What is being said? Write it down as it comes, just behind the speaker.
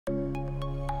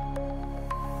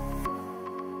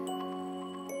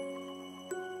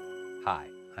Hi,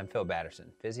 I'm Phil Batterson,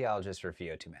 physiologist for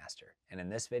VO2 Master, and in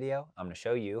this video, I'm going to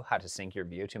show you how to sync your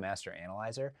VO2 Master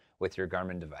Analyzer with your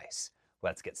Garmin device.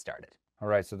 Let's get started. All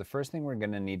right, so the first thing we're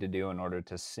going to need to do in order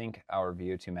to sync our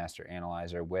VO2 Master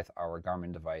Analyzer with our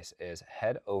Garmin device is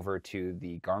head over to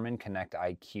the Garmin Connect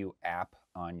IQ app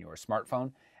on your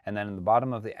smartphone, and then in the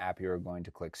bottom of the app, you're going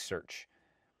to click Search.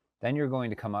 Then you're going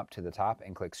to come up to the top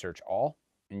and click Search All,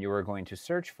 and you are going to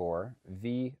search for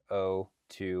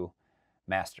VO2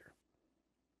 Master.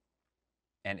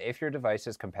 And if your device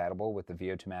is compatible with the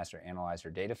VO2 Master Analyzer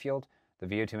data field, the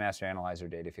VO2 Master Analyzer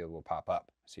data field will pop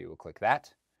up. So you will click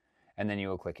that, and then you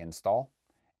will click Install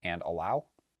and Allow.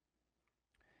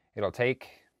 It'll take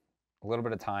a little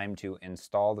bit of time to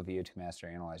install the VO2 Master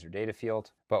Analyzer data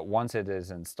field, but once it is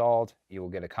installed, you will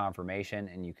get a confirmation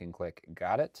and you can click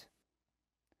Got it.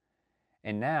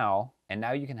 And now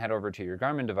you can head over to your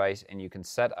Garmin device and you can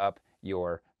set up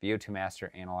your VO2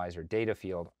 Master Analyzer data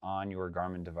field on your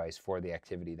Garmin device for the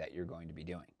activity that you're going to be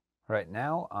doing. Right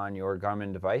now on your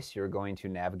Garmin device, you're going to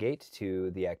navigate to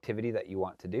the activity that you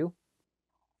want to do.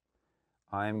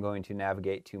 I'm going to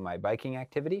navigate to my biking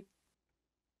activity.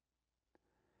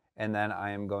 And then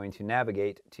I am going to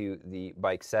navigate to the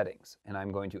bike settings, and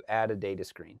I'm going to add a data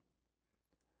screen.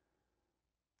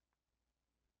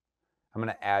 I'm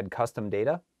going to add custom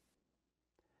data,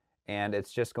 and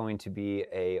it's just going to be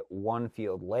a one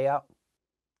field layout.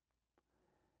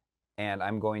 And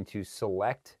I'm going to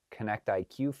select Connect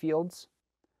IQ fields,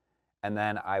 and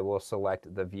then I will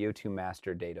select the VO2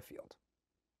 Master data field.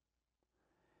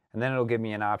 And then it'll give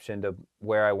me an option to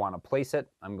where I want to place it.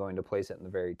 I'm going to place it in the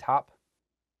very top.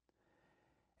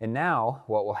 And now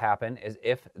what will happen is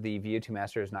if the VO2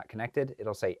 Master is not connected,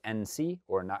 it'll say NC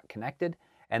or not connected.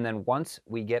 And then once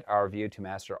we get our VO2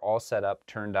 Master all set up,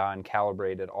 turned on,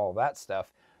 calibrated, all that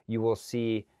stuff, you will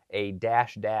see a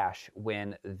dash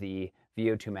when the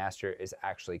VO2 Master is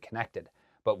actually connected.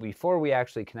 But before we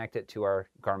actually connect it to our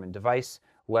Garmin device,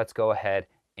 let's go ahead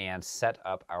and set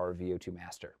up our VO2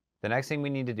 Master. The next thing we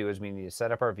need to do is we need to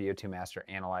set up our VO2 Master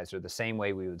Analyzer the same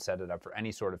way we would set it up for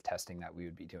any sort of testing that we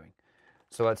would be doing.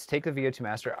 So let's take the VO2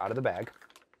 Master out of the bag.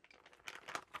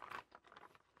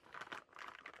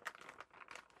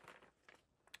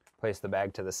 Place the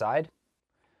bag to the side.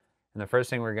 And the first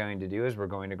thing we're going to do is we're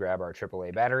going to grab our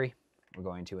AAA battery. We're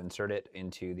going to insert it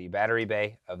into the battery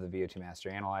bay of the VO2 Master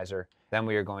Analyzer. Then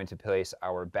we are going to place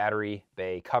our battery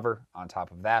bay cover on top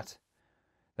of that.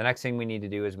 The next thing we need to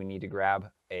do is we need to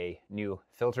grab a new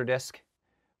filter disc,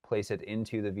 place it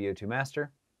into the VO2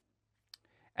 Master,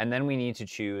 and then we need to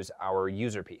choose our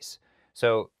user piece.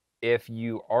 So if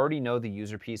you already know the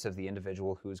user piece of the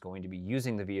individual who is going to be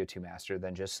using the VO2 Master,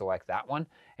 then just select that one.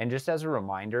 And just as a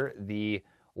reminder, the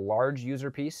large user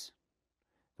piece,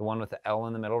 the one with the L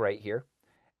in the middle right here,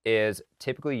 is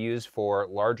typically used for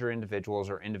larger individuals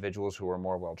or individuals who are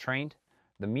more well-trained.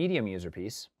 The medium user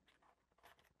piece,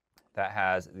 that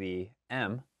has the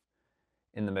M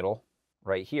in the middle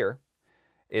right here,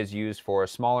 is used for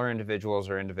smaller individuals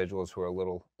or individuals who are a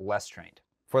little less trained.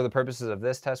 For the purposes of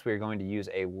this test, we are going to use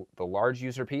the large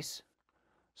user piece.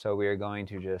 So we are going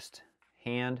to just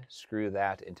hand screw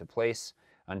that into place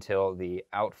until the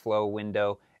outflow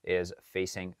window is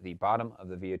facing the bottom of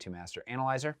the VO2 Master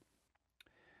Analyzer.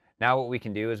 Now what we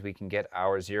can do is we can get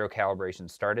our zero calibration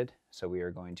started. So we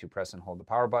are going to press and hold the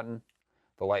power button.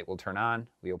 The light will turn on,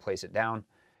 we will place it down,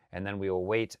 and then we will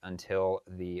wait until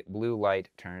the blue light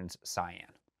turns cyan.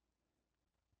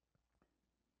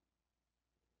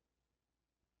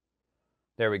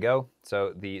 There we go.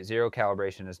 So the zero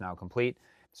calibration is now complete.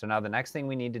 So now the next thing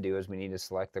we need to do is we need to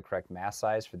select the correct mask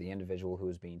size for the individual who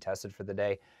is being tested for the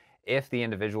day. If the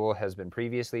individual has been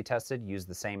previously tested, use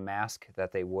the same mask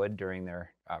that they would during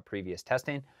their previous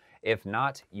testing. If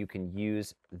not, you can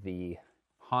use the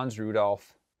Hans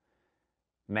Rudolph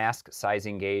mask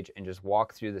sizing gauge and just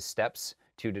walk through the steps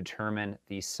to determine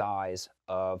the size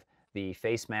of the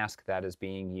face mask that is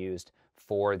being used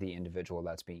for the individual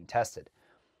that's being tested.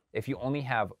 If you only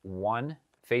have one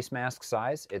face mask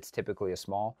size, it's typically a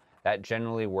small. That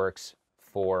generally works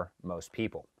for most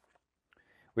people.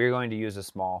 We are going to use a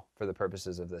small for the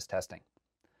purposes of this testing.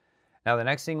 Now the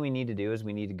next thing we need to do is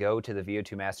we need to go to the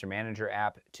VO2 Master Manager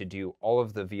app to do all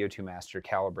of the VO2 Master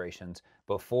calibrations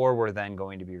before we're then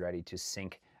going to be ready to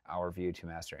sync our VO2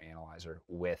 Master Analyzer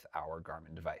with our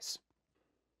Garmin device.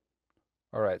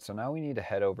 All right, so now we need to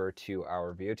head over to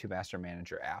our VO2 Master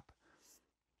Manager app.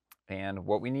 And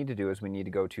what we need to do is we need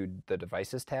to go to the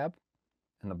Devices tab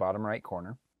in the bottom right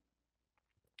corner.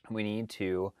 We need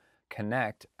to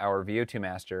connect our VO2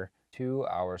 Master to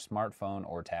our smartphone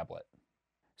or tablet.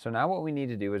 So now what we need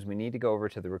to do is we need to go over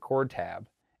to the Record tab,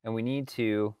 and we need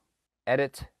to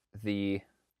edit the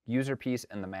user piece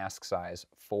and the mask size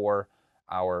for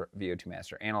our VO2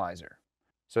 Master Analyzer.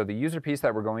 So the user piece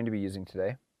that we're going to be using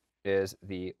today is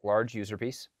the large user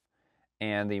piece,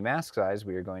 and the mask size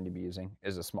we are going to be using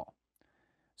is a small.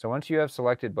 So once you have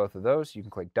selected both of those, you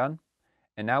can click Done.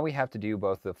 And now we have to do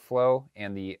both the flow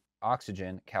and the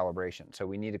oxygen calibration. So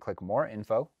we need to click More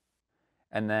Info,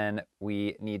 and then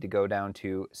we need to go down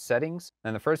to Settings.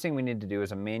 And the first thing we need to do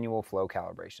is a manual flow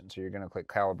calibration. So you're going to click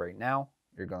Calibrate Now.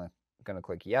 You're going to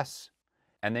click Yes.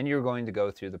 And then you're going to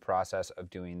go through the process of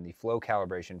doing the flow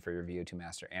calibration for your VO2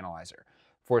 Master Analyzer.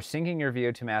 For syncing your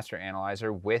VO2 Master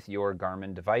Analyzer with your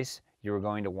Garmin device, you're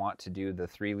going to want to do the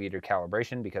 3-liter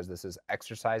calibration because this is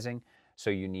exercising. So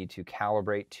you need to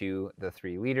calibrate to the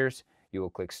 3 liters. You will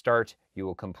click Start. You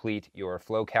will complete your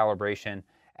flow calibration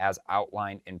as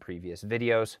outlined in previous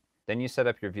videos. Then you set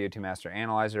up your VO2 Master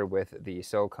Analyzer with the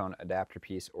silicone adapter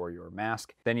piece or your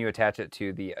mask. Then you attach it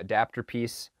to the adapter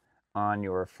piece on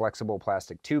your flexible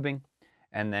plastic tubing,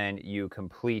 and then you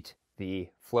complete the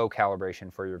flow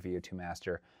calibration for your VO2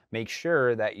 Master. Make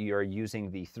sure that you're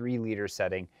using the 3-liter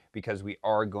setting because we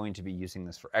are going to be using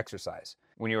this for exercise.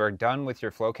 When you are done with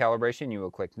your flow calibration, you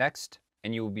will click Next,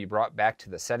 and you will be brought back to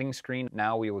the settings screen.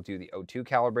 Now we will do the O2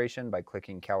 calibration by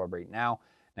clicking Calibrate Now.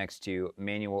 Next to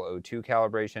Manual O2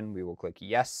 calibration, we will click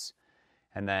Yes,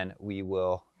 and then we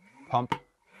will pump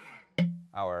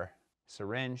our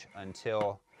syringe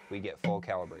until we get full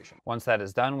calibration. Once that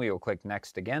is done, we will click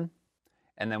Next again,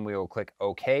 and then we will click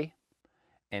OK.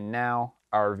 And now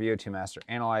our VO2 Master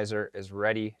Analyzer is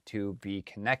ready to be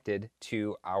connected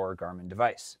to our Garmin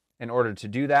device. In order to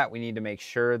do that, we need to make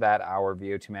sure that our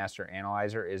VO2 Master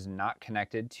Analyzer is not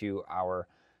connected to our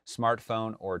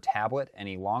smartphone or tablet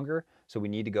any longer. So we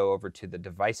need to go over to the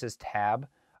Devices tab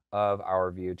of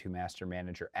our VO2 Master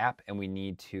Manager app, and we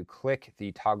need to click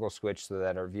the toggle switch so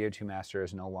that our VO2 Master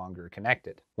is no longer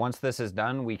connected. Once this is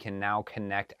done, we can now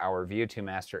connect our VO2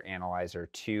 Master Analyzer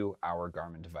to our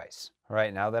Garmin device. All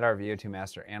right, now that our VO2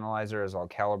 Master Analyzer is all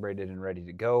calibrated and ready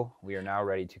to go, we are now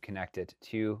ready to connect it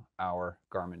to our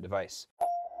Garmin device.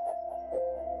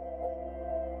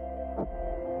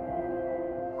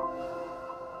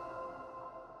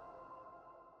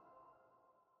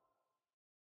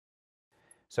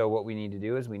 So what we need to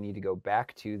do is we need to go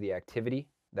back to the activity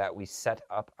that we set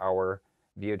up our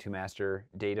VO2 Master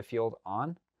data field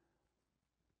on.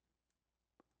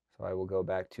 So I will go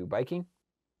back to biking.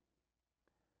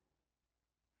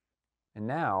 And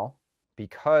now,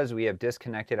 because we have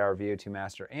disconnected our VO2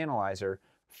 Master Analyzer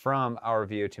from our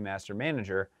VO2 Master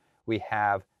Manager, we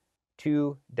have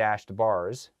 2 dashed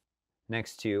bars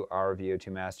next to our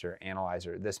VO2 Master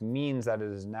Analyzer. This means that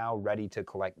it is now ready to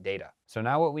collect data. So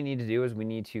now what we need to do is we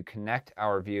need to connect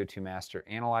our VO2 Master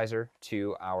Analyzer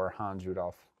to our Hans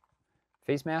Rudolph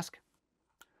face mask.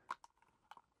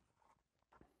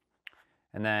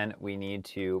 And then we need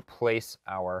to place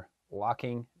our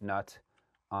locking nut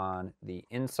on the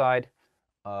inside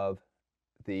of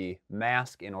the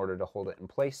mask in order to hold it in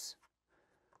place.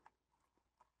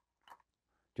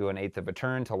 Do an 1/8 of a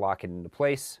turn to lock it into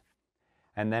place.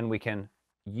 And then we can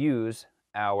use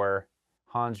our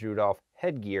Hans Rudolph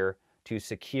headgear to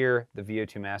secure the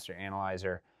VO2 Master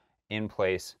Analyzer in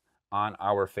place on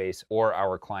our face or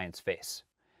our client's face.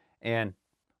 And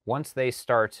once they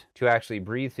start to actually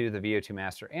breathe through the VO2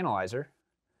 Master Analyzer,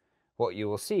 what you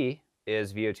will see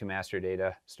is VO2 Master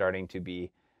data starting to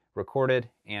be recorded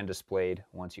and displayed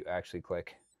once you actually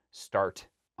click Start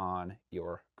on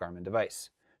your Garmin device.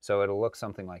 So it'll look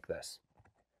something like this.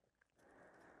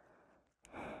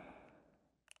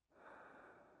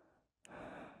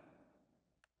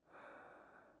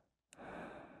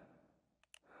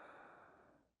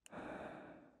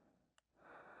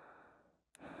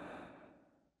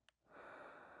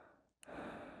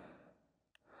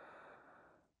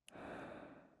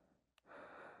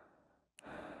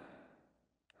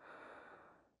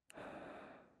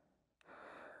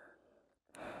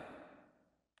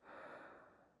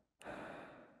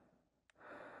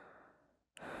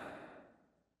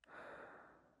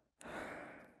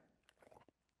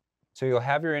 So you'll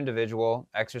have your individual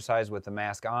exercise with the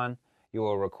mask on. You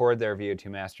will record their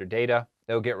VO2 Master data.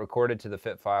 They'll get recorded to the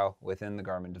fit file within the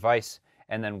Garmin device.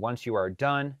 And then once you are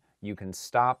done, you can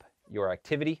stop your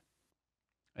activity.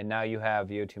 And now you have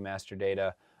VO2 Master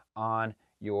data on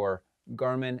your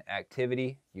Garmin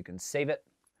activity. You can save it,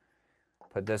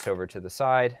 put this over to the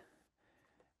side.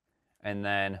 And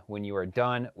then when you are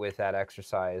done with that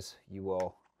exercise, you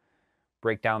will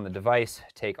break down the device,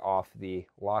 take off the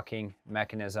locking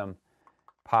mechanism,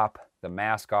 pop the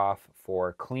mask off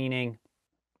for cleaning.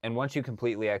 And once you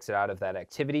completely exit out of that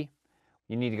activity,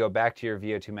 you need to go back to your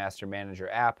VO2 Master Manager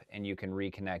app and you can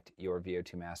reconnect your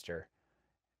VO2 Master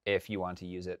if you want to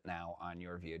use it now on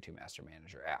your VO2 Master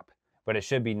Manager app. But it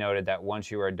should be noted that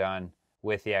once you are done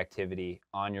with the activity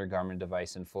on your Garmin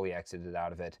device and fully exited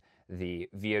out of it, the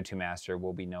VO2 Master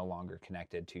will be no longer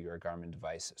connected to your Garmin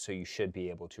device, so you should be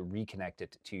able to reconnect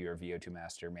it to your VO2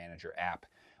 Master Manager app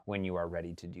when you are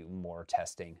ready to do more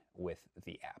testing with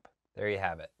the app. There you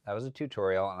have it. That was a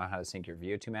tutorial on how to sync your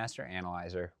VO2 Master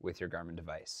Analyzer with your Garmin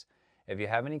device. If you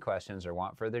have any questions or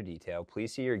want further detail,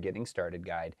 please see your Getting Started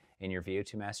guide in your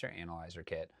VO2 Master Analyzer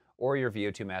kit or your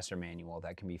VO2 Master manual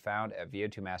that can be found at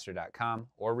vo2master.com,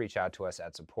 or reach out to us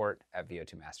at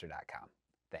support@vo2master.com.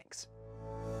 Thanks.